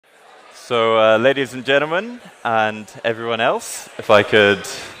Ladies and gentlemen, and everyone else, if I could,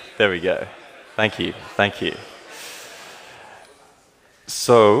 there we go. Thank you, thank you.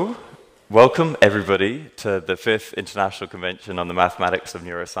 So, welcome everybody to the 5th International Convention on the Mathematics of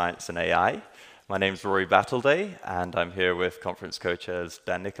Neuroscience and AI. My name is Ruairidh Battleday, and I'm here with conference co-chairs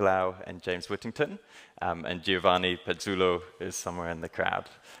Dan Nicolau and James Whittington, and Giovanni Pezzulo is somewhere in the crowd,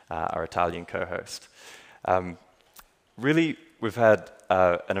 our Italian co-host. Really, we've had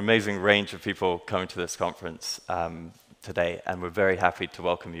an amazing range of people coming to this conference today, and we're very happy to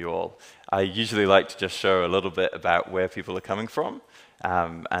welcome you all. I usually like to just show a little bit about where people are coming from.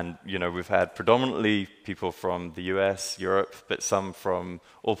 And we've had predominantly people from the US, Europe, but some from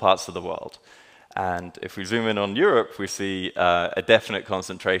all parts of the world. And if we zoom in on Europe, we see a definite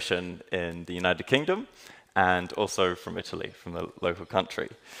concentration in the United Kingdom and also from Italy, from the local country.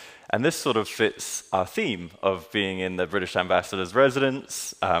 And this sort of fits our theme of being in the British ambassador's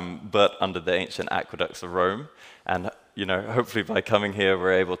residence, but under the ancient aqueducts of Rome. And hopefully by coming here,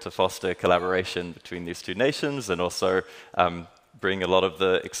 we're able to foster collaboration between these two nations and also bring a lot of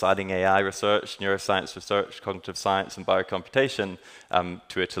the exciting AI research, neuroscience research, cognitive science, and biocomputation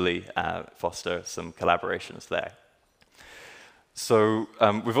to Italy, foster some collaborations there. So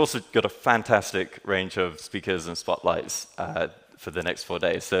we've also got a fantastic range of speakers and spotlights for the next 4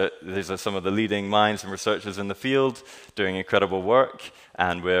 days. So these are some of the leading minds and researchers in the field doing incredible work,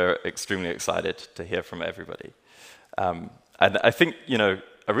 and we're extremely excited to hear from everybody. And I think,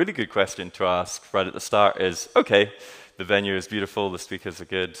 a really good question to ask right at the start is, okay, the venue is beautiful, the speakers are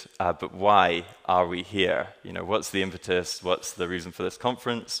good, but why are we here? What's the impetus? What's the reason for this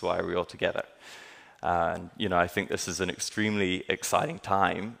conference? Why are we all together? And, I think this is an extremely exciting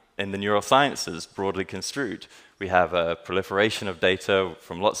time in the neurosciences, broadly construed. We have a proliferation of data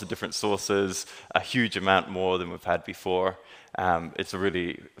from lots of different sources, a huge amount more than we've had before. It's a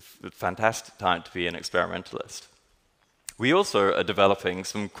really fantastic time to be an experimentalist. We also are developing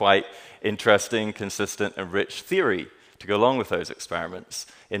some quite interesting, consistent, and rich theory to go along with those experiments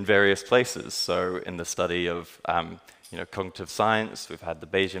in various places. So in the study of cognitive science, we've had the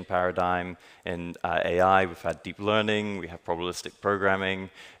Bayesian paradigm. In AI, we've had deep learning. We have probabilistic programming.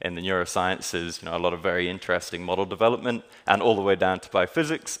 In the neurosciences, a lot of very interesting model development, and all the way down to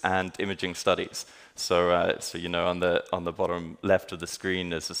biophysics and imaging studies. So, on the bottom left of the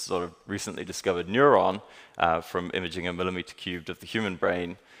screen, there's this sort of recently discovered neuron from imaging a millimeter cubed of the human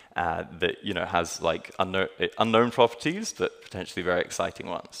brain that has like unknown properties, but potentially very exciting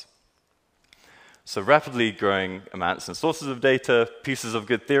ones. So rapidly growing amounts and sources of data, pieces of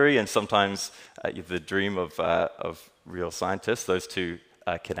good theory, and sometimes the dream of real scientists, those two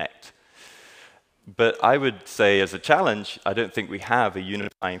connect. But I would say as a challenge, I don't think we have a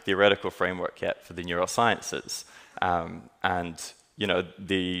unifying theoretical framework yet for the neurosciences.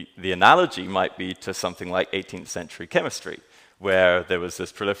 The analogy might be to something like 18th century chemistry, where there was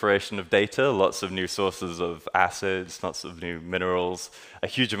this proliferation of data, lots of new sources of acids, lots of new minerals, a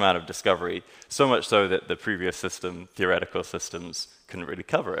huge amount of discovery, so much so that the previous system, theoretical systems, couldn't really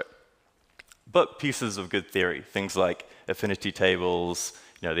cover it. But pieces of good theory, things like affinity tables,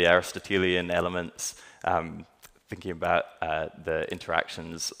 the Aristotelian elements, thinking about the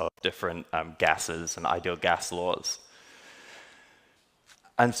interactions of different gases and ideal gas laws.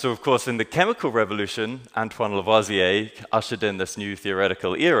 And so, of course, in the chemical revolution, Antoine Lavoisier ushered in this new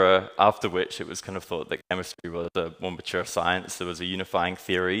theoretical era, after which it was kind of thought that chemistry was a more mature science. There was a unifying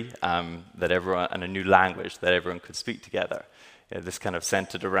theory that everyone, and a new language that everyone could speak together. This kind of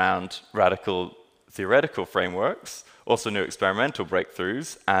centered around radical theoretical frameworks, also new experimental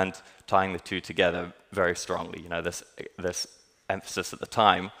breakthroughs, and tying the two together very strongly. This emphasis at the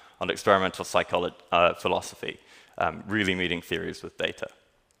time on experimental psychology, philosophy, really meeting theories with data.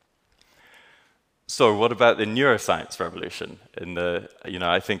 So what about the neuroscience revolution?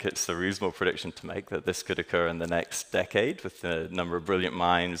 I think it's a reasonable prediction to make that this could occur in the next decade with the number of brilliant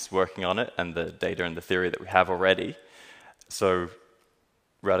minds working on it and the data and the theory that we have already. So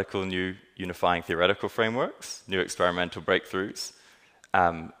radical new unifying theoretical frameworks, new experimental breakthroughs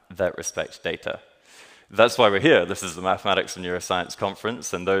that respect data. That's why we're here. This is the Mathematics of Neuroscience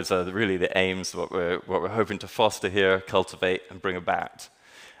Conference, and those are really the aims, what we're hoping to foster here, cultivate, and bring about.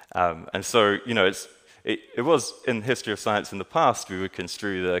 And so, it was in the history of science in the past, we would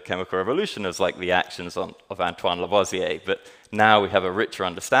construe the chemical revolution as like the actions of Antoine Lavoisier, but now we have a richer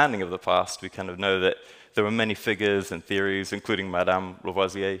understanding of the past. We kind of know that there were many figures and theories, including Madame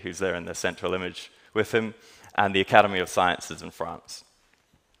Lavoisier, who's there in the central image with him, and the Academy of Sciences in France.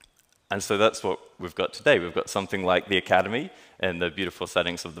 And so that's what we've got today. We've got something like the Academy in the beautiful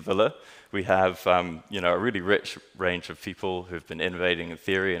settings of the villa. We have a really rich range of people who've been innovating in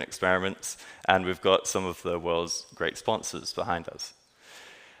theory and experiments, and we've got some of the world's great sponsors behind us.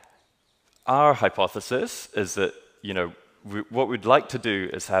 Our hypothesis is that what we'd like to do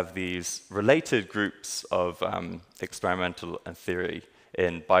is have these related groups of experimental and theory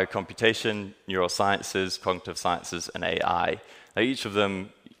in biocomputation, neurosciences, cognitive sciences, and AI. Now, each of them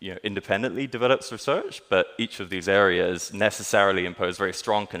independently develops research, but each of these areas necessarily impose very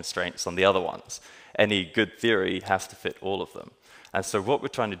strong constraints on the other ones. Any good theory has to fit all of them. And so what we're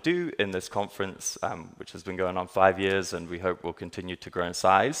trying to do in this conference, which has been going on 5 years and we hope will continue to grow in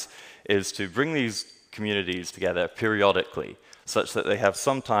size, is to bring these communities together periodically such that they have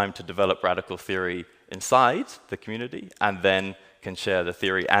some time to develop radical theory inside the community and then can share the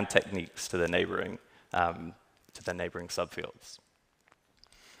theory and techniques to their neighboring subfields.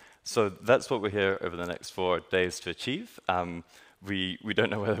 So that's what we're here over the next 4 days to achieve. We don't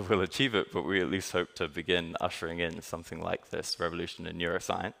know whether we'll achieve it, but we at least hope to begin ushering in something like this revolution in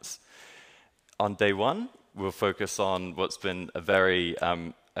neuroscience. On day 1, we'll focus on what's been a very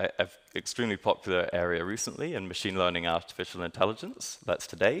extremely popular area recently in machine learning and artificial intelligence. That's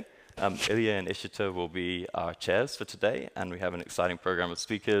today. Ilya and Ishita will be our chairs for today, and we have an exciting program of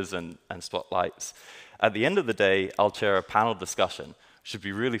speakers and spotlights. At the end of the day, I'll chair a panel discussion. Should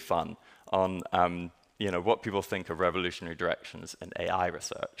be really fun on what people think of revolutionary directions in AI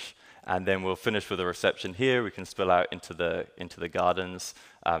research. And then we'll finish with a reception here. We can spill out into the gardens,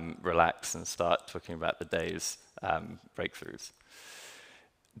 relax, and start talking about the day's breakthroughs.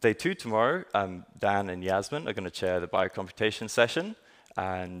 Day 2 tomorrow, Dan and Yasmin are going to chair the biocomputation session,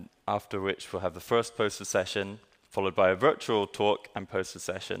 and after which we'll have the first poster session, followed by a virtual talk and poster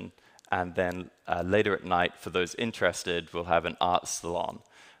session, and then later at night, for those interested, we'll have an art salon.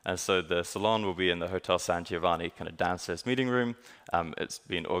 And so the salon will be in the Hotel San Giovanni kind of downstairs meeting room. It's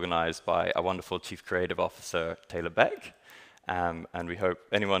being organized by our wonderful Chief Creative Officer, Taylor Beck. And we hope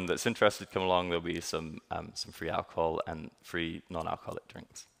anyone that's interested come along. There'll be some free alcohol and free non-alcoholic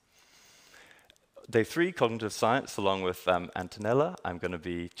drinks. Day 3, cognitive science, along with Antonella. I'm going to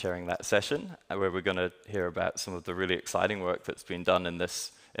be chairing that session, where we're going to hear about some of the really exciting work that's been done in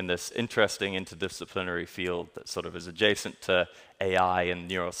this interesting interdisciplinary field that sort of is adjacent to AI and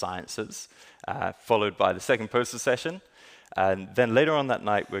neurosciences, followed by the second poster session. And then later on that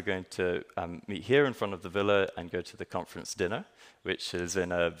night, we're going to meet here in front of the villa and go to the conference dinner, which is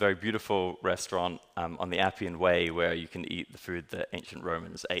in a very beautiful restaurant on the Appian Way, where you can eat the food that ancient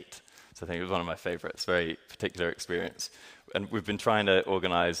Romans ate. So I think it was one of my favorites, very particular experience. And we've been trying to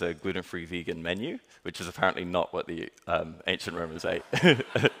organize a gluten-free vegan menu, which is apparently not what the ancient Romans ate.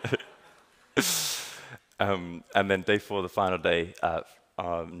 And then day 4, the final day,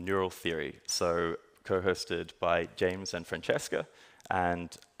 neural theory. So co-hosted by James and Francesca. And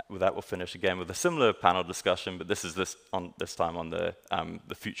that will finish again with a similar panel discussion, but this time on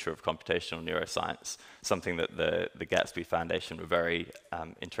the future of computational neuroscience, something that the Gatsby Foundation were very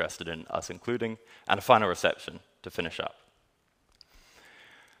interested in us including, and a final reception to finish up.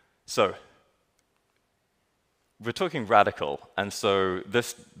 So we're talking radical, and so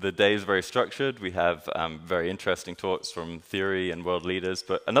the day is very structured. We have very interesting talks from theory and world leaders,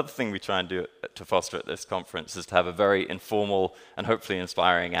 but another thing we try and do to foster at this conference is to have a very informal and hopefully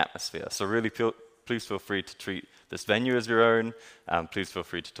inspiring atmosphere. So really please feel free to treat this venue as your own, please feel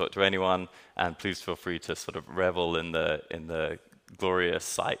free to talk to anyone, and please feel free to sort of revel in the glorious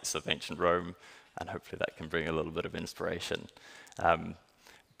sights of ancient Rome, and hopefully that can bring a little bit of inspiration.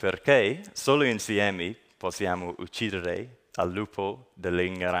 Perché solo insieme possiamo uccidere al lupo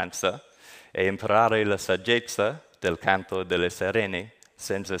dell'ignoranza e imparare la saggezza del canto delle sirene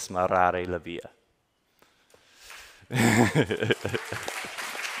senza smarrare la via.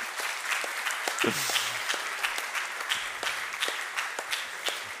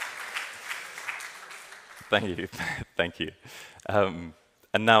 Thank you, thank you.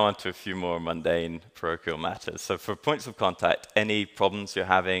 And now on to a few more mundane parochial matters. So for points of contact, any problems you're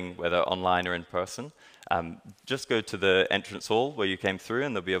having, whether online or in person, just go to the entrance hall where you came through,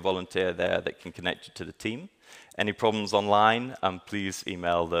 and there'll be a volunteer there that can connect you to the team. Any problems online, please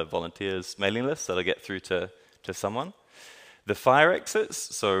email the volunteers mailing list. That'll get through to someone. The fire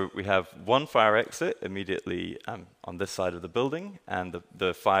exits, so we have one fire exit immediately on this side of the building, and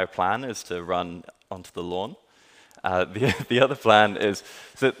the fire plan is to run onto the lawn. The other plan is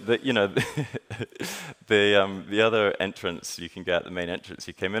that the other entrance, you can get the main entrance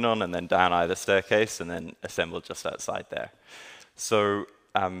you came in on, and then down either staircase, and then assemble just outside there. So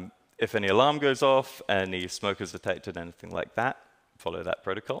if any alarm goes off, any smoke is detected, anything like that, follow that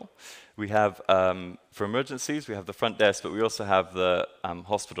protocol. We have, for emergencies, we have the front desk, but we also have the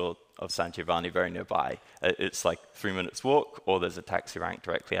hospital of San Giovanni very nearby. It's like 3 minutes walk, or there's a taxi rank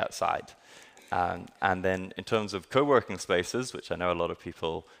directly outside. And then in terms of co-working spaces, which I know a lot of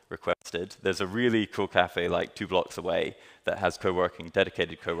people requested, there's a really cool cafe like 2 blocks away that has co-working,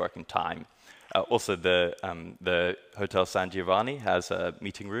 dedicated co-working time. Also, the Hotel San Giovanni has a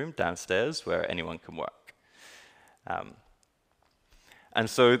meeting room downstairs where anyone can work. And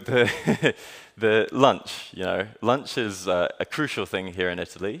so the lunch, lunch is a crucial thing here in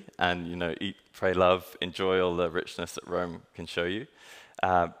Italy. And, eat, pray, love, enjoy all the richness that Rome can show you.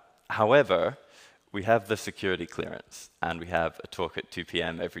 However, we have the security clearance, and we have a talk at 2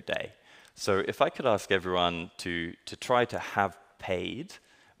 p.m. every day. So if I could ask everyone to try to have paid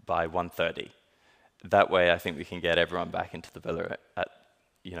by 1:30, that way I think we can get everyone back into the villa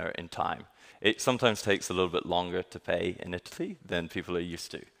in time. It sometimes takes a little bit longer to pay in Italy than people are used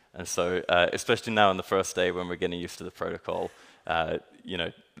to. And so, especially now on the first day when we're getting used to the protocol,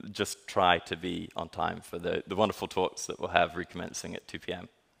 just try to be on time for the wonderful talks that we'll have recommencing at 2 p.m.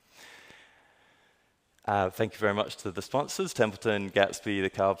 Thank you very much to the sponsors, Templeton, Gatsby, the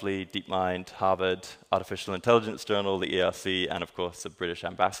Kavli, DeepMind, Harvard, Artificial Intelligence Journal, the ERC, and of course the British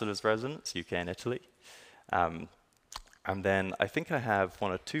Ambassador's Residence, UK and Italy. And then I think I have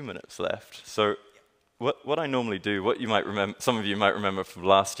 1 or 2 minutes left. So what I normally do, what you might remember, some of you might remember from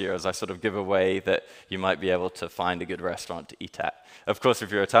last year, is I sort of give away that you might be able to find a good restaurant to eat at. Of course,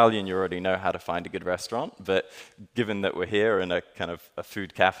 if you're Italian, you already know how to find a good restaurant, but given that we're here in a kind of a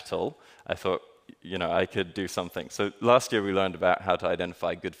food capital, I thought, I could do something. So last year we learned about how to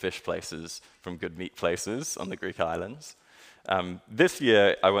identify good fish places from good meat places on the Greek islands. This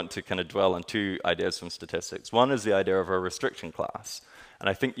year I want to kind of dwell on 2 ideas from statistics. One is the idea of a restriction class. And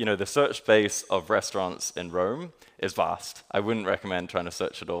I think, the search space of restaurants in Rome is vast. I wouldn't recommend trying to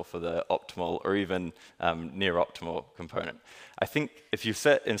search at all for the optimal or even near optimal component. I think if you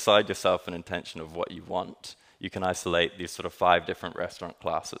set inside yourself an intention of what you want, you can isolate these sort of 5 different restaurant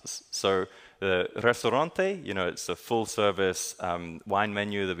classes. So the ristorante, it's a full service wine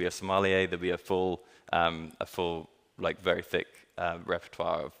menu. There'll be a sommelier. There'll be a full like very thick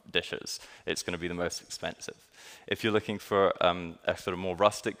repertoire of dishes. It's going to be the most expensive. If you're looking for a sort of more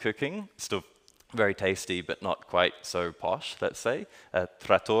rustic cooking, still very tasty, but not quite so posh, let's say,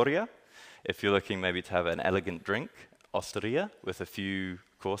 trattoria. If you're looking maybe to have an elegant drink, osteria, with a few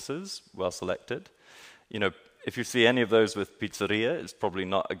courses, well selected. If you see any of those with pizzeria, it's probably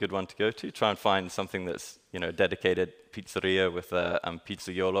not a good one to go to. Try and find something that's, dedicated pizzeria with a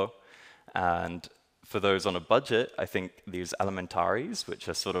pizzaiolo. And for those on a budget, I think these alimentaries, which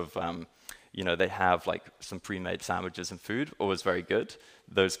are sort of, they have like some pre-made sandwiches and food, always very good.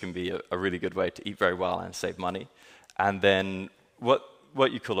 Those can be a really good way to eat very well and save money. And then what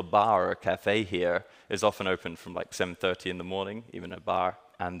you call a bar or a cafe here is often open from like 7:30 in the morning, even a bar,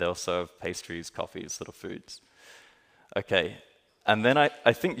 and they'll serve pastries, coffees, little foods. Okay, and then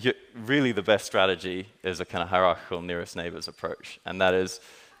I think really the best strategy is a kind of hierarchical nearest neighbors approach, and that is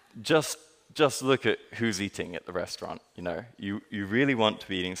just look at who's eating at the restaurant. You really want to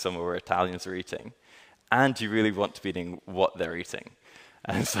be eating somewhere where Italians are eating, and you really want to be eating what they're eating.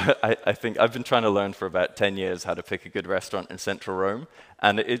 And so I think I've been trying to learn for about 10 years how to pick a good restaurant in central Rome,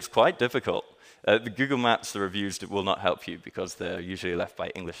 and it's quite difficult. The Google Maps, the reviews will not help you because they're usually left by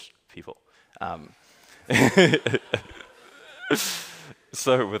English people.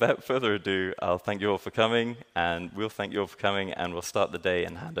 So without further ado, I'll thank you all for coming, and we'll thank you all for coming, and we'll start the day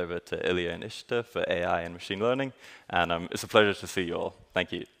and hand over to Ilya and Ishita for AI and machine learning. And it's a pleasure to see you all.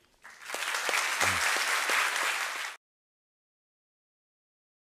 Thank you.